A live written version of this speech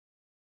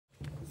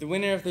The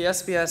winner of the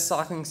SBS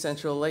Cycling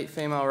Central Elite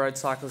Female Road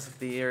Cyclist of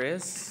the Year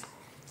is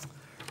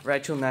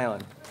Rachel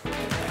Neylan.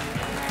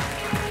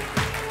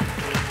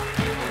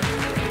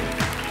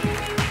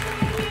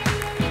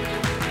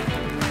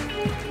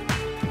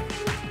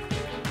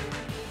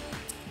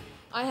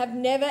 I have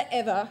never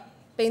ever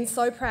been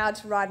so proud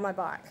to ride my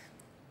bike,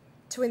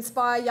 to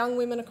inspire young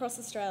women across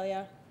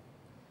Australia,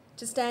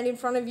 to stand in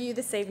front of you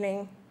this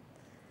evening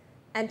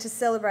and to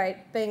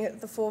celebrate being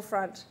at the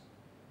forefront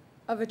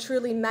of a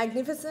truly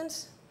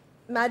magnificent,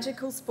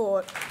 magical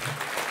sport.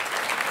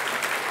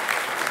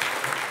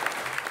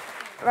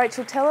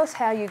 Rachel, tell us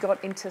how you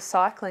got into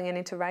cycling and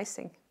into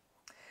racing.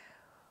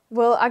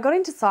 Well, I got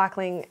into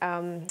cycling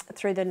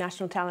through the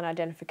National Talent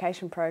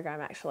Identification Program,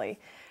 actually.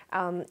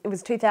 It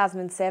was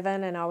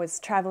 2007 and I was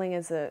travelling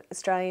as an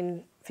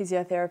Australian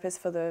physiotherapist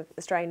for the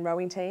Australian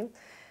rowing team.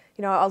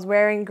 You know, I was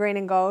wearing green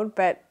and gold,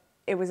 but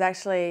it was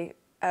actually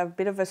a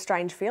bit of a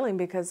strange feeling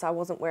because I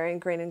wasn't wearing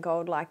green and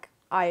gold like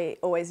I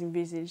always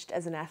envisaged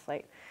as an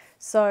athlete.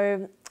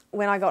 So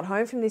when I got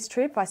home from this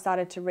trip, I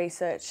started to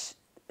research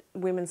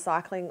women's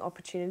cycling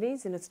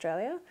opportunities in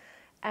Australia,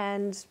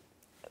 and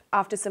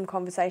after some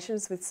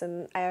conversations with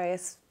some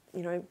AIS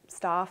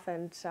staff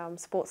and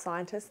sports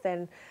scientists,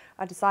 then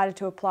I decided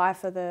to apply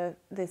for the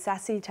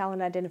SASI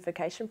Talent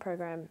Identification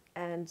Program,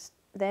 and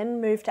then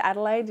moved to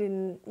Adelaide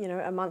in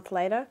a month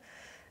later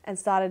and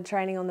started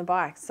training on the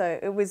bike. So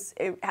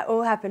it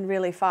all happened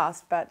really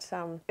fast, but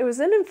it was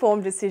an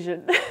informed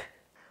decision.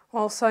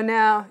 Well, so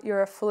now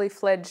you're a fully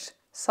fledged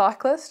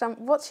cyclist.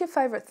 What's your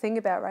favourite thing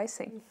about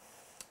racing?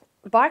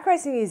 Bike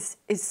racing is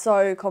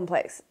so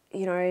complex.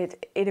 You know,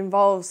 it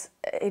involves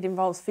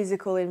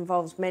physical, it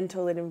involves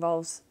mental, it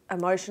involves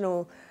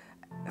emotional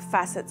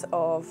facets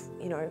of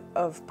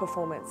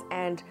performance,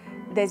 and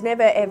there's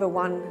never ever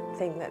one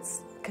thing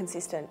that's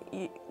consistent.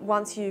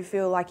 Once you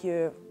feel like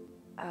you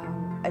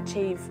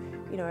achieve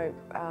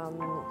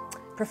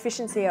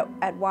proficiency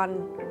at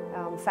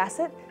one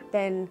facet,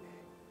 then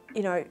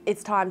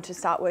it's time to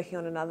start working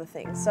on another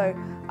thing. So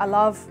I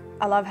love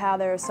how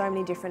there are so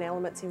many different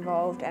elements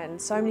involved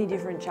and so many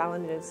different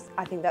challenges.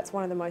 I think that's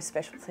one of the most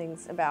special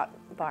things about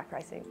bike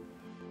racing.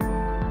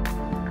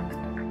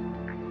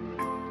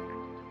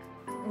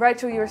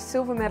 Rachel, you're a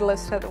silver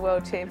medalist at the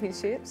World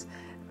Championships,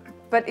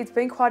 but it's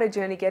been quite a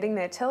journey getting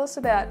there. Tell us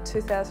about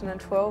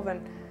 2012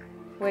 and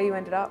where you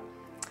ended up.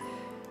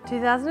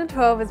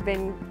 2012 has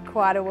been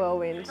quite a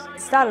whirlwind.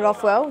 It started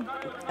off well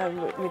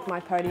with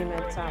my podium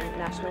at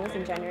Nationals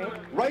in January.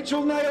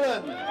 Rachel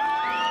Neylan!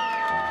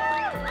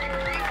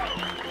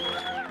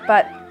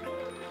 But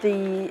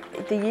the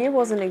year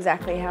wasn't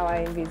exactly how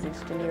I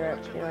envisaged in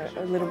Europe.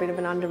 A little bit of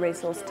an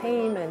under-resourced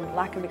team and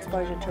lack of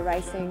exposure to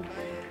racing,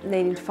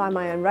 needing to find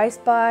my own race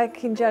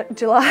bike in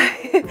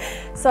July.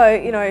 So,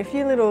 a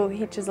few little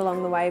hitches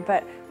along the way,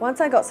 but once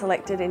I got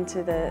selected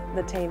into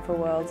the team for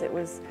Worlds, it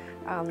was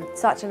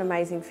such an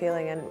amazing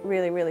feeling, and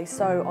really, really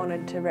so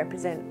honoured to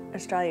represent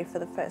Australia for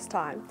the first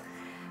time.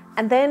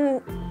 And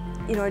then,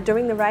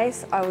 doing the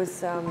race, I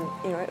was,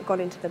 got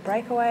into the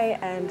breakaway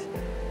and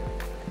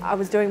I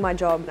was doing my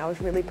job, and I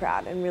was really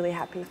proud and really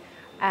happy.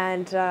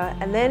 And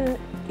then,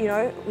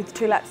 with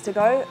 2 laps to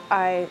go,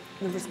 the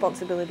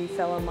responsibility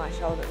fell on my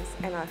shoulders,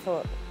 and I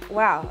thought,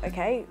 wow,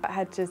 okay. I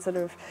had to sort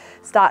of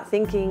start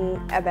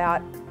thinking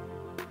about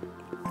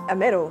a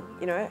medal.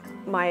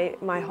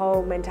 My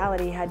whole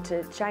mentality had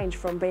to change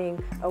from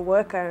being a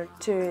worker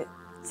to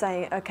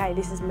saying, okay,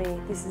 this is me.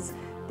 This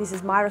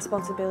is my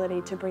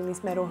responsibility to bring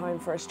this medal home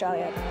for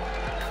Australia.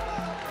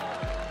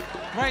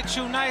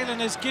 Rachel Neylan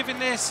has given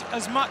this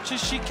as much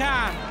as she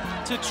can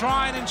to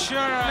try and ensure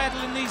a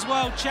medal in these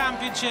World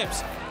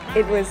Championships.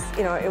 It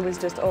was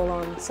just all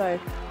on. So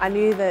I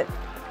knew that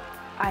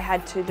I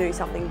had to do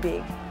something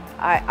big.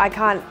 I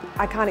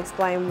can't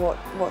explain what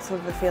sort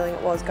of a feeling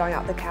it was going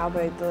up the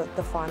cowboy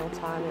the final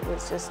time. It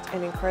was just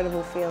an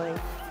incredible feeling.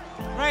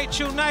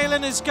 Rachel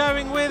Neylan is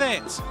going with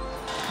it.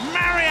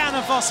 Marianne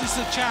Vos is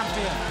the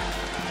champion.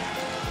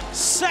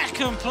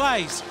 Second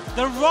place,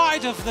 the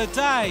ride of the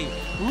day,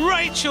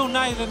 Rachel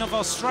Neylan of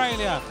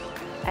Australia.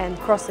 And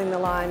crossing the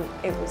line,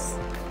 it was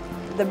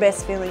the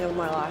best feeling of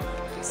my life.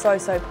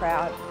 So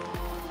proud.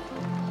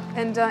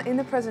 And in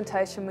the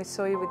presentation, we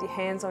saw you with your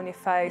hands on your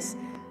face,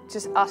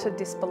 just utter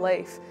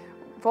disbelief.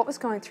 What was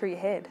going through your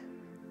head?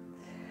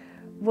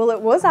 Well, it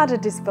was utter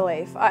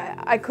disbelief.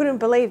 I couldn't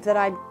believe that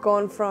I'd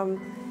gone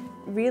from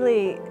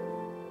really,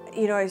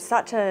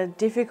 such a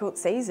difficult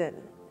season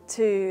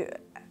to,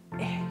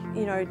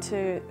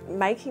 to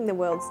making the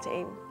World's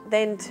team,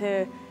 then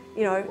to,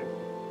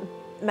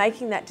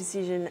 making that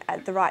decision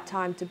at the right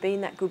time to be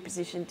in that good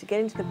position, to get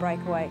into the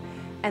breakaway,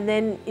 and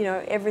then,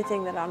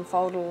 everything that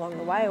unfolded along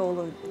the way, all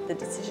of the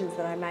decisions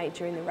that I made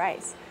during the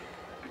race.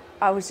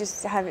 I was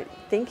just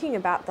thinking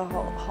about the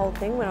whole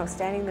thing when I was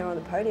standing there on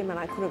the podium, and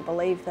I couldn't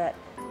believe that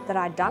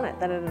I'd done it,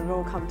 that it had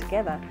all come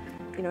together,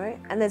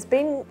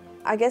 And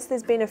I guess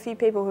there's been a few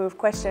people who have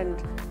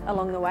questioned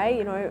along the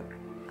way,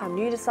 I'm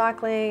new to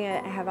cycling,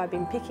 have I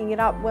been picking it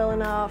up well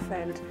enough,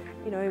 and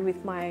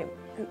with my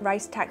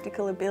race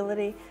tactical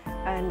ability,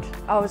 and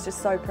I was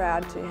just so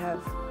proud to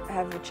have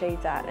have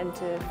achieved that, and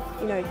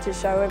to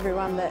show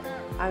everyone that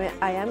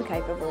I am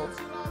capable.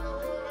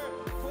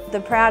 The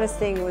proudest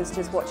thing was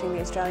just watching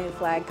the Australian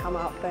flag come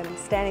up and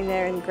standing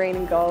there in green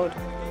and gold.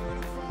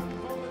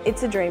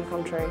 It's a dream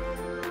come true.